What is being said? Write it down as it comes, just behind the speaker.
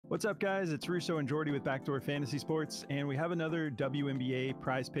What's up, guys? It's Russo and Jordy with Backdoor Fantasy Sports, and we have another WNBA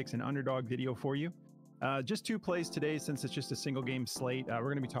Prize Picks and Underdog video for you. Just two plays today since it's just a single game slate. We're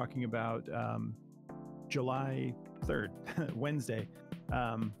going to be talking about July 3rd, Wednesday.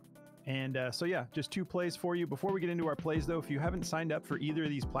 So yeah, just two plays for you. Before we get into our plays, though, if you haven't signed up for either of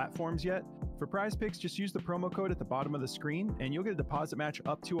these platforms yet, for Prize Picks, just use the promo code at the bottom of the screen, and you'll get a deposit match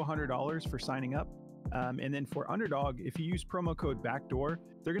up to $100 for signing up. And then for Underdog, if you use promo code BACKDOOR,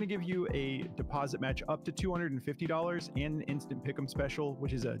 they're going to give you a deposit match up to $250 and an instant pick'em special,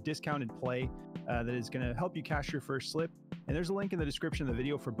 which is a discounted play that is going to help you cash your first slip. And there's a link in the description of the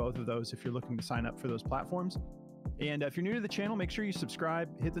video for both of those if you're looking to sign up for those platforms. And if you're new to the channel, make sure you subscribe,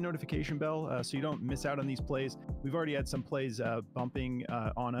 hit the notification bell so you don't miss out on these plays. We've already had some plays bumping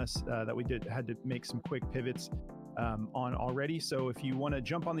on us that we had to make some quick pivots on already. So if you want to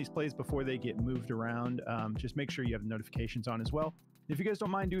jump on these plays before they get moved around, just make sure you have the notifications on as well. If you guys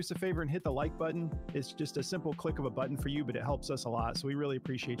don't mind, do us a favor and hit the like button. It's just a simple click of a button for you, but it helps us a lot. So we really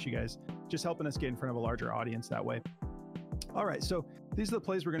appreciate you guys just helping us get in front of a larger audience that way. All right, so these are the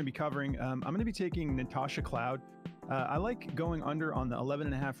plays we're going to be covering. I'm going to be taking Natasha Cloud. I like going under on the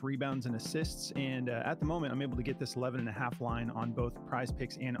 11.5 rebounds and assists, and at the moment, I'm able to get this 11.5 line on both Prize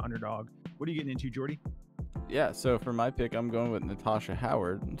Picks and Underdog. What are you getting into, Jordy? Yeah, so for my pick, I'm going with Natasha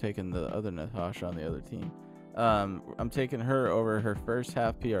Howard. I'm taking the other Natasha on the other team. I'm taking her over her first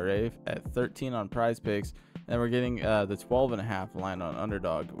half PRA at 13 on Prize Picks, and we're getting the 12.5 line on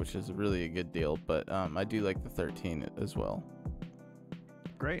Underdog, which is really a good deal, but I do like the 13 as well.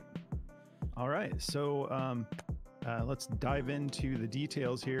 Great. All right, so let's dive into the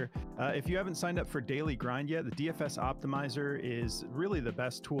details here. If you haven't signed up for Daily Grind yet, the DFS Optimizer is really the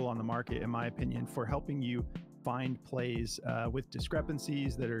best tool on the market, in my opinion, for helping you find plays with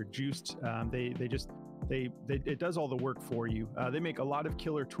discrepancies that are juiced. It does all the work for you. They make a lot of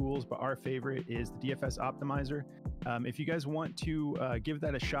killer tools, but our favorite is the DFS Optimizer. If you guys want to give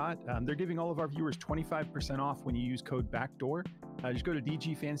that a shot, they're giving all of our viewers 25% off when you use code BACKDOOR. Just go to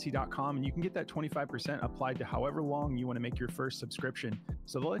dgfantasy.com and you can get that 25% applied to however long you want to make your first subscription.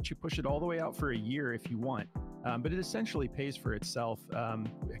 So they'll let you push it all the way out for a year if you want. But it essentially pays for itself.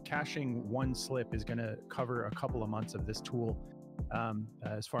 Cashing one slip is going to cover a couple of months of this tool.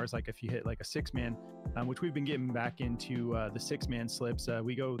 As far as like if you hit like a 6-man, which we've been getting back into the 6-man slips.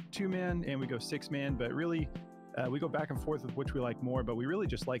 We go 2-man and we go 6-man, but really we go back and forth with which we like more, but we really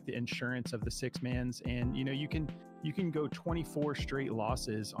just like the insurance of the 6-mans. And you know, you can go 24 straight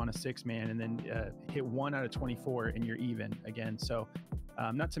losses on a 6-man and then hit 1 out of 24 and you're even again. So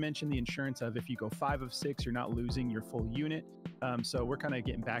not to mention the insurance of if you go 5 of 6, you're not losing your full unit. So we're kind of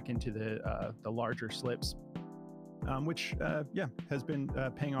getting back into the larger slips. Which has been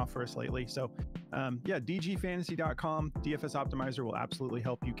paying off for us lately. So dgfantasy.com, DFS Optimizer will absolutely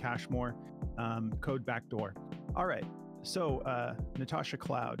help you cash more. Code BACKDOOR. All right, so Natasha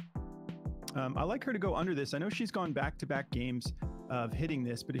Cloud. I like her to go under this. I know she's gone back-to-back games of hitting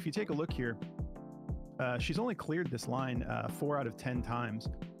this, but if you take a look here, she's only cleared this line 4 out of 10 times.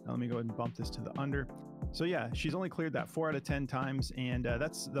 Now, let me go ahead and bump this to the under. So yeah, she's only cleared that 4 out of 10 times, and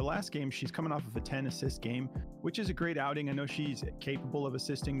that's the last game. She's coming off of a 10 assist game, which is a great outing. I know she's capable of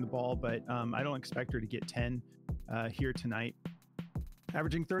assisting the ball, but I don't expect her to get 10 here tonight.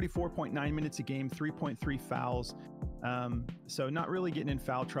 Averaging 34.9 minutes a game, 3.3 fouls. So not really getting in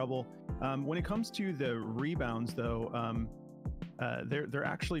foul trouble. When it comes to the rebounds, though, they're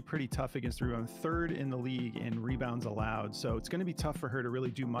actually pretty tough against the rebound. 3rd in the league in rebounds allowed. So it's going to be tough for her to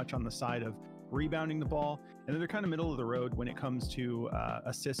really do much on the side of rebounding the ball. And then they're kind of middle of the road when it comes to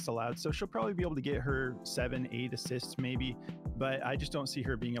assists allowed. So she'll probably be able to get her 7, 8 assists maybe, but I just don't see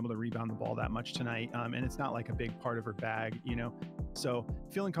her being able to rebound the ball that much tonight. And it's not like a big part of her bag, you know? So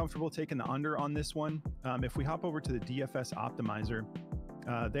feeling comfortable taking the under on this one. If we hop over to the DFS Optimizer,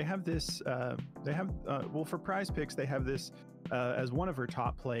 they have this, well, for Prize Picks, they have this as one of her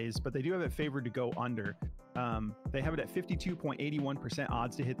top plays, but they do have it favored to go under. They have it at 52.81%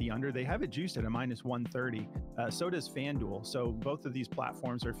 odds to hit the under. They have it juiced at a -130. So does FanDuel. So both of these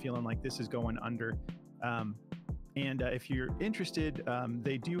platforms are feeling like this is going under. And if you're interested,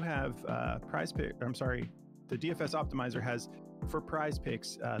 they do have the DFS Optimizer has, for Prize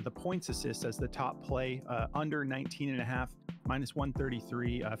Picks, the points assist as the top play, under 19.5,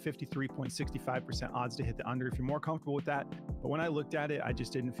 -133, 53.65% odds to hit the under if you're more comfortable with that. But when I looked at it, I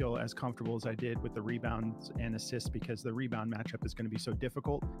just didn't feel as comfortable as I did with the rebounds and assists because the rebound matchup is going to be so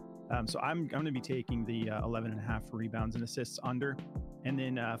difficult. So I'm going to be taking the 11.5 rebounds and assists under. And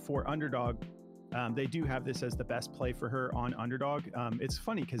then for Underdog, they do have this as the best play for her on Underdog. It's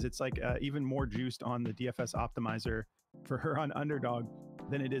funny because it's like even more juiced on the DFS Optimizer for her on Underdog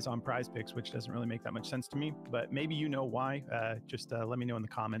than it is on Prize Picks, which doesn't really make that much sense to me. But maybe you know why. Just let me know in the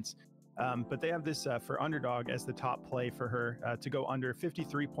comments. But they have this for Underdog as the top play for her to go under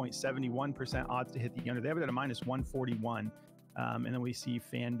 53.71% odds to hit the under. They have it at a minus 141. And then we see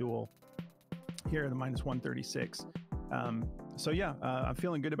FanDuel here at the minus 136. So yeah, I'm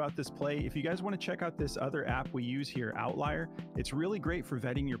feeling good about this play. If you guys want to check out this other app we use here, Outlier, it's really great for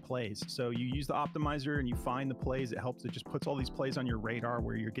vetting your plays. So you use the optimizer and you find the plays. It helps. It just puts all these plays on your radar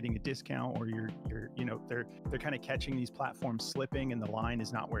where you're getting a discount, or you're they're kind of catching these platforms slipping and the line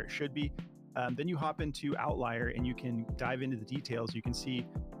is not where it should be. Then you hop into Outlier and you can dive into the details. You can see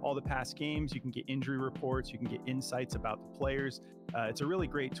all the past games. You can get injury reports. You can get insights about the players. It's a really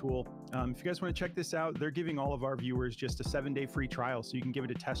great tool. If you guys want to check this out, they're giving all of our viewers just a 7-day free trial, so you can give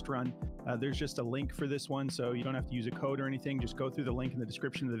it a test run. There's just a link for this one, so you don't have to use a code or anything. Just go through the link in the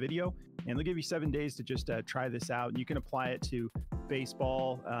description of the video, and they'll give you 7 days to just try this out. And you can apply it to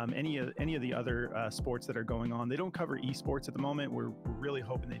baseball, any of the other sports that are going on. They don't cover esports at the moment. We're really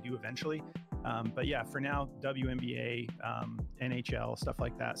hoping they do eventually. But yeah, for now, WNBA, NHL, stuff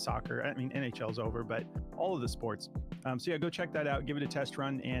like that, soccer. I mean, NHL's over, but all of the sports. So yeah, go check that out, give it a test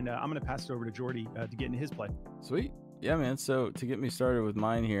run, and I'm going to pass it over to Jordy to get into his play. Sweet. Yeah, man. So to get me started with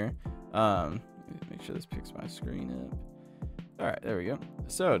mine here, make sure this picks my screen up. All right, there we go.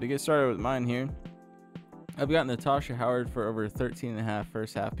 So to get started with mine here, I've got Natasha Howard for over 13.5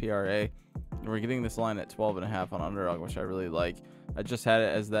 first half PRA. And we're getting this line at 12.5 on Underdog, which I really like. I just had it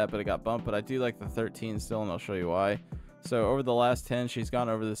as that, but it got bumped. But I do like the 13 still, and I'll show you why. So over the last 10, she's gone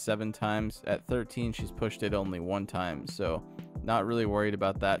over this 7 times. At 13, she's pushed it only 1 time. So not really worried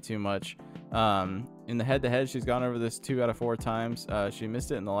about that too much. In the head-to-head, she's gone over this 2 out of 4 times. She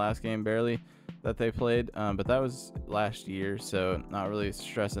missed it in the last game barely that they played, but that was last year, so not really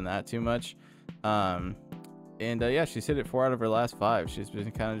stressing that too much. Yeah, she's hit it 4 out of her last 5. She's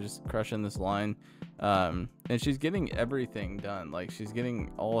been kind of just crushing this line. And she's getting everything done. Like, she's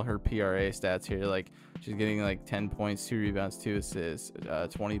getting all her PRA stats here. Like, she's getting like 10 points, 2 rebounds, 2 assists,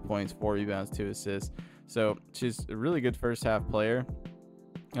 20 points, 4 rebounds, 2 assists. So she's a really good first half player.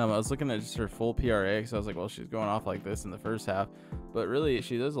 I was looking at just her full PRA because I was like, well, she's going off like this in the first half, but really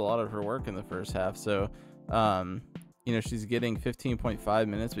she does a lot of her work in the first half. So, she's getting 15.5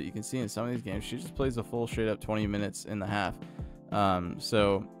 minutes, but you can see in some of these games, she just plays a full straight up 20 minutes in the half.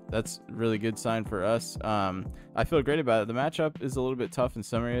 So that's a really good sign for us. I feel great about it. The matchup is a little bit tough in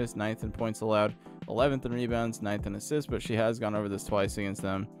some areas. 9th in points allowed, 11th in rebounds, 9th in assists, but she has gone over this twice against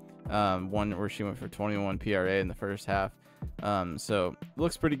them. One where she went for 21 PRA in the first half. So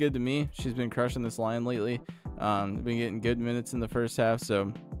looks pretty good to me. She's been crushing this line lately. Been getting good minutes in the first half,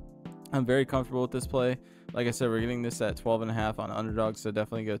 so I'm very comfortable with this play. Like I said, we're getting this at 12.5 on Underdog, so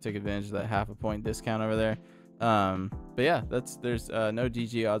definitely go take advantage of that ½ point discount over there. But yeah, there's no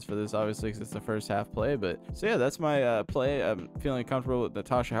DG odds for this, obviously, because it's the first half play. But so yeah, that's my play. I'm feeling comfortable with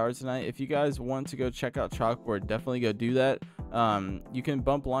Natasha Howard tonight. If you guys want to go check out Chalkboard, definitely go do that. You can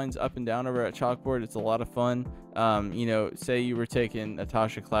bump lines up and down over at Chalkboard. It's a lot of fun. Say you were taking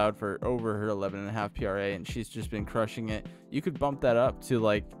Natasha Cloud for over her 11.5 PRA and she's just been crushing it. You could bump that up to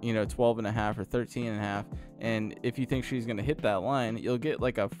 12.5 or 13.5. And if you think she's going to hit that line, you'll get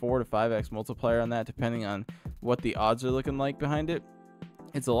like a 4 to 5x multiplier on that, depending on what the odds are looking like behind it.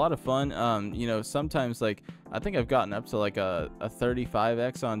 It's a lot of fun. Sometimes I think I've gotten up to like a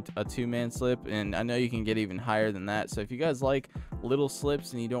 35x on a 2-man slip, and I know you can get even higher than that. So if you guys like little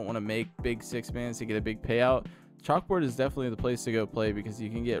slips and you don't want to make big 6-mans to get a big payout, Chalkboard is definitely the place to go play, because you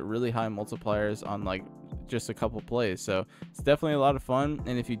can get really high multipliers on just a couple plays. So it's definitely a lot of fun.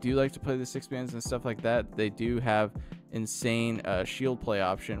 And if you do like to play the 6-mans and stuff like that, they do have insane shield play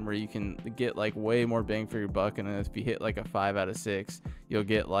option where you can get way more bang for your buck. And then if you hit a 5 out of 6, you'll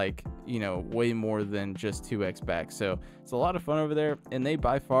get way more than just 2x back. So it's a lot of fun over there, and they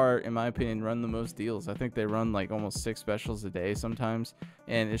by far, in my opinion, run the most deals. I think they run almost 6 specials a day sometimes,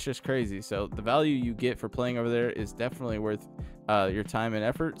 and it's just crazy. So the value you get for playing over there is definitely worth your time and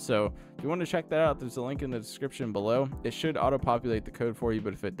effort. So if you want to check that out, there's a link in the description below. It should auto-populate the code for you,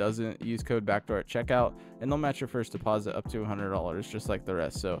 but if it doesn't, use code backdoor at checkout, and they'll match your first deposit up to $100, just like the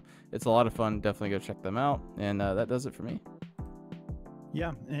rest. So it's a lot of fun. Definitely go check them out. And that does it for me.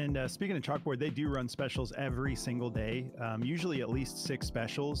 Yeah, and speaking of Chalkboard, they do run specials every single day, usually at least 6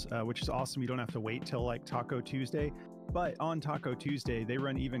 specials, which is awesome. You don't have to wait till Taco Tuesday. But on Taco Tuesday, they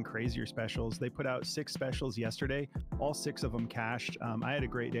run even crazier specials. They put out 6 specials yesterday, all 6 of them cashed. I had a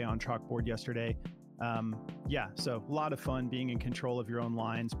great day on Chalkboard yesterday. So a lot of fun being in control of your own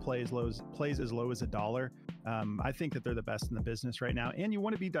lines, plays as low as $1. I think that they're the best in the business right now, and you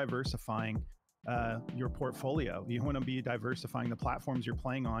want to be diversifying. your portfolio. You want to be diversifying the platforms you're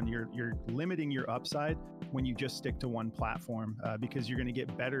playing on. You're limiting your upside when you just stick to one platform, because you're going to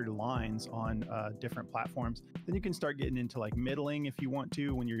get better lines on different platforms. Then you can start getting into like middling if you want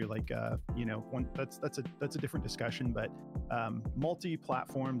to, when you're like, that's a different discussion, but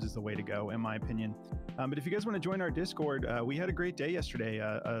multi-platforms is the way to go, in my opinion. But if you guys want to join our Discord, we had a great day yesterday,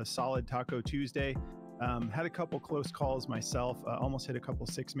 a solid Taco Tuesday. Had a couple close calls myself, almost hit a couple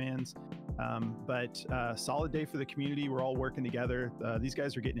 6-mans, but solid day for the community. We're all working together. These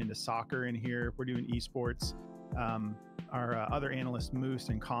guys are getting into soccer in here. We're doing esports. Our other analyst, Moose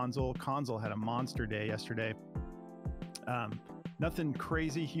and Consul had a monster day yesterday. Nothing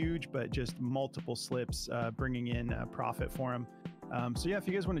crazy huge, but just multiple slips, bringing in profit for them. So yeah, if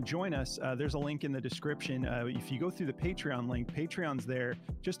you guys want to join us, there's a link in the description. If you go through the Patreon link, Patreon's there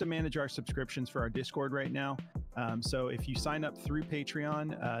just to manage our subscriptions for our Discord right now. So if you sign up through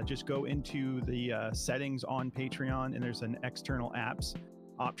Patreon, just go into the settings on Patreon, and there's an external apps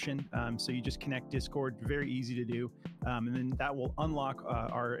option. So you just connect Discord, very easy to do. And then that will unlock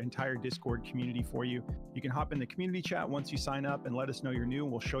our entire Discord community for you. You can hop in the community chat once you sign up and let us know you're new,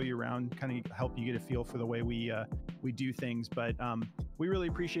 and we'll show you around, kind of help you get a feel for the way we do things. But we really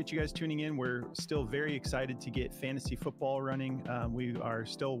appreciate you guys tuning in. We're still very excited to get fantasy football running. We are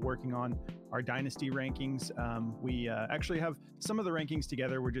still working on our dynasty rankings. We actually have some of the rankings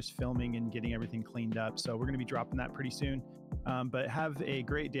together. We're just filming and getting everything cleaned up. So we're going to be dropping that pretty soon. But have a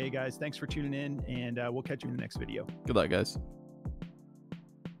great day, guys. Thanks for tuning in, and we'll catch you in the next video. Good luck, guys.